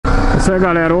Isso aí,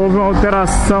 galera, houve uma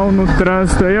alteração no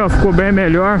trânsito aí, ó, ficou bem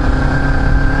melhor.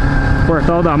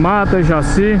 Portal da Mata,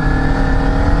 Ijaci.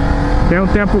 Tem um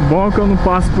tempo bom que eu não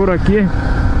passo por aqui,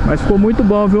 mas ficou muito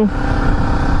bom, viu?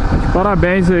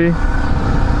 Parabéns aí.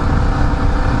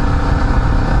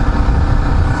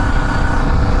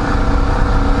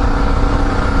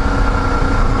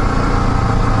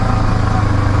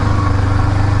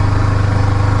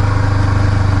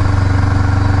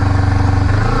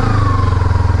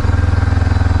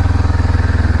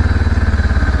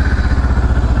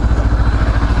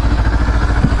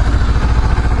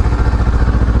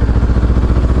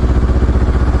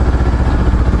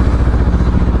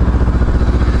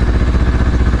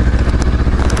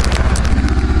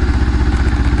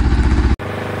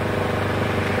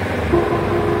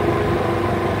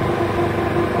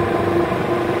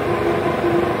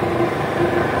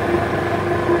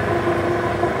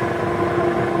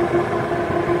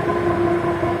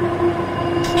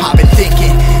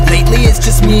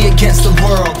 Me against the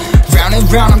world, round and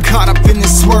round I'm caught up in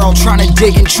this swirl, trying to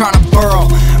dig and trying to burrow.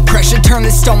 Pressure turned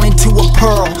this stone into a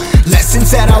pearl.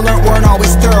 Lessons that I learned weren't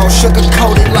always thorough,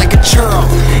 sugar-coated like a churl.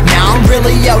 Now I'm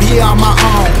really out here on my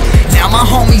own. Now my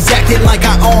homies acting like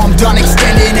I owe 'em, done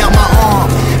extending out my arm.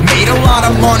 Made a lot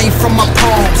of money from my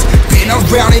poems, been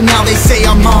around it, now they say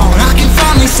I'm on. I can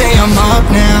finally say I'm up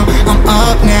now, I'm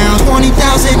up now.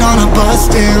 20,000 on a bus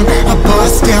down,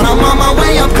 I'm on my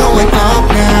way up, going up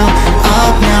now,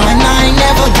 and I ain't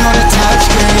never gonna touch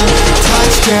down.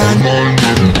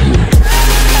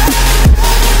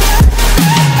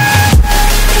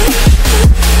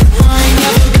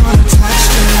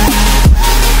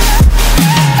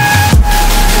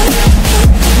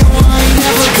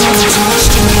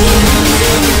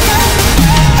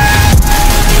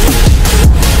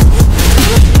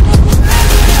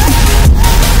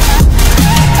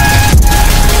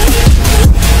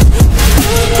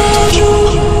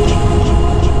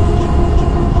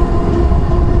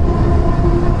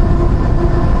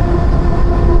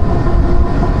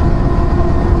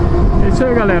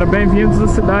 Galera, bem-vindos à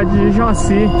cidade de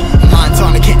Ijaci.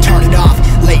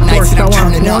 Late nights and I'm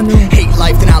turning up. Hate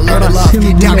life, then I learn to love.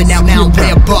 Down and out, now I'm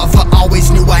way above. I always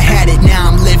knew I had it,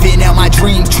 now I'm living out my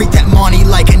dreams. Treat that money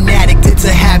like an addict, it's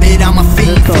a habit. I'm a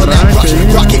fiend for that rush.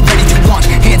 Rocket ready to launch.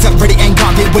 Hands up, ready and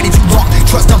gone. Been waiting too long.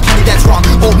 Trust I'm plenty, that's wrong.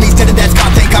 Old me's dead and that's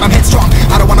gone. Thank God I'm headstrong.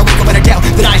 I don't wanna wake up in a doubt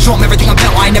that I show 'em everything I'm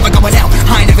about. I ain't never going out.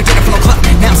 I ain't never did it for no clout.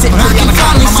 Now I'm sitting pretty on the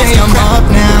cloud. Say I'm up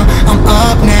now.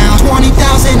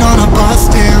 20,000 on a bus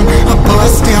down,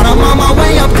 I'm on my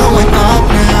way up, going up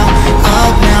now,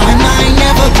 and I ain't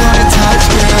never gonna touch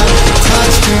down.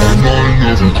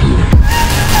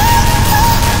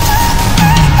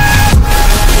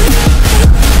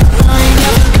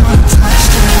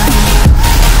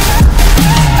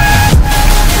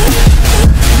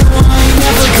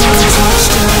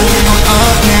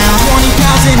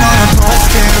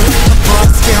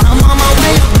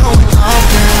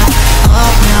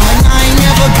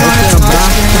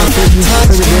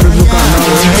 Seguidores do canal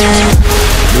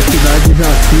da cidade de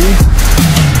Ijaci.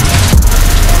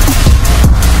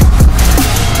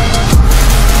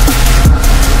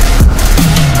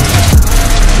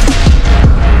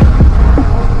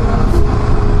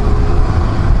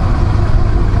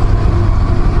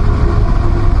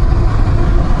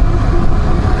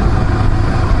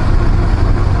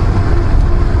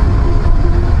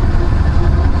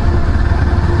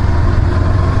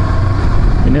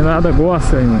 Meninada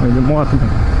gosta aí, de moto.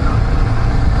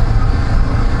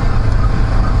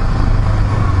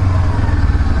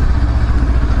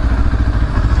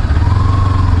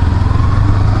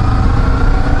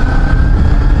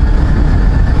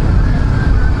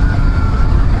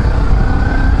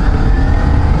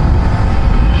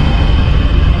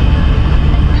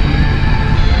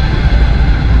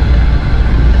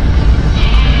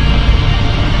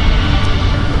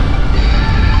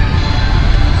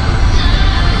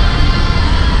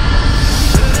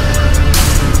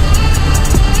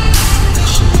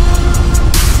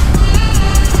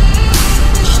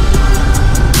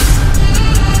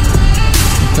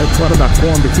 Fora da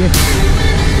Kombi aqui.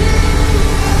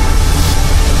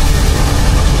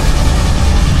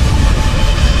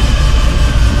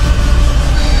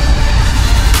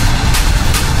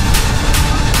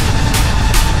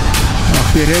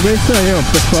 O perigo é isso aí, ó, o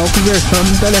pessoal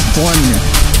conversando no telefone, né?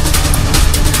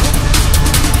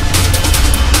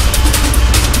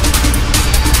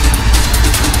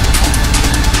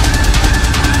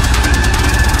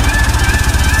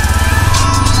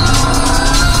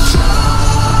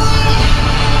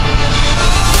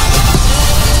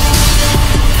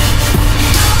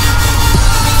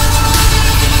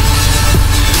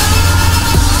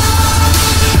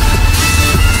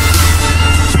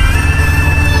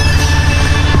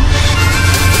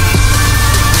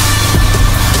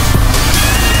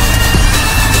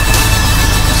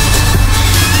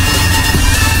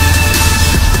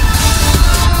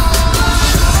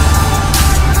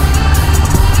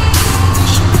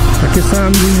 Aqui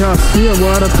saímos de Ijaci,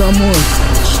 agora estamos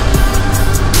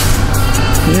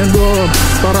indo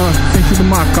para o sentido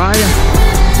Macaia.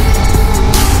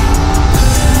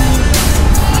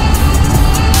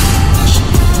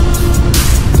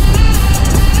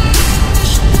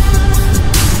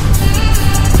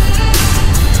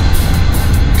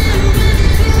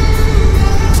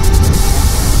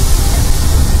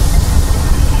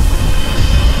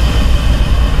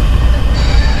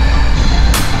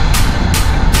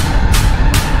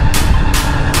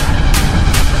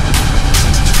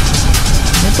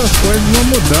 Muitas coisas vão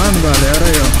mudando, galera,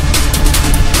 aí, ó.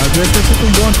 Às vezes você fica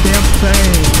um bom tempo sem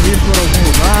ir por algum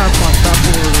lugar, passar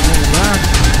por algum lugar.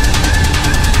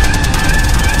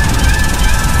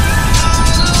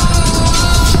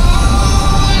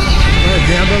 Vai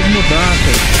vendo as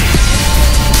mudanças.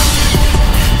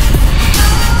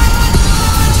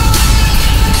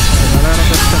 A galera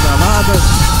das pedaladas.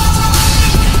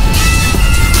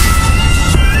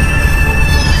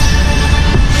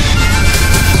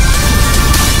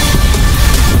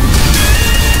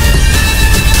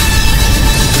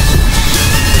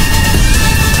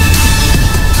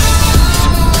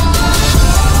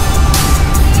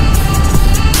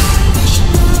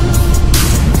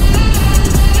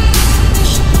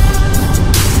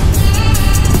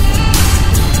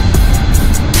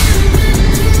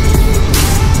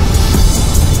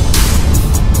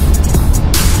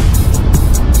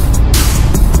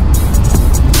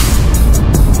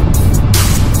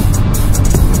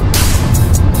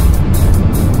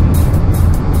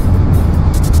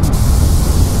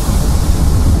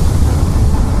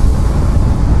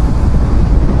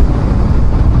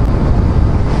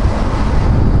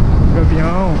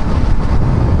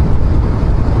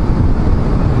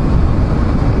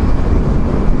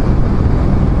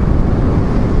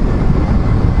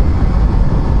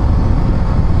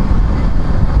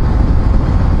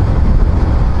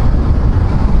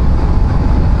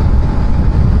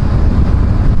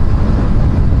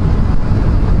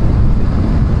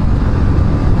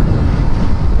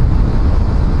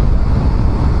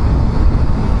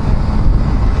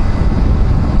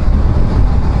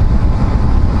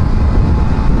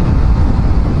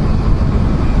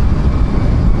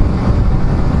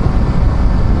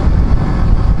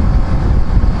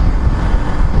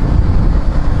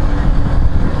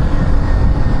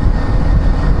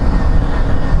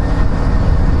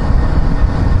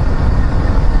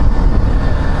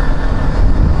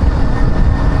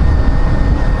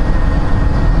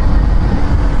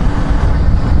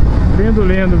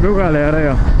 Lindo, viu, galera? Aí,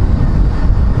 ó.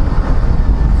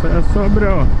 Isso é sobre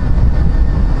o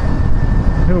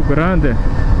Rio Grande.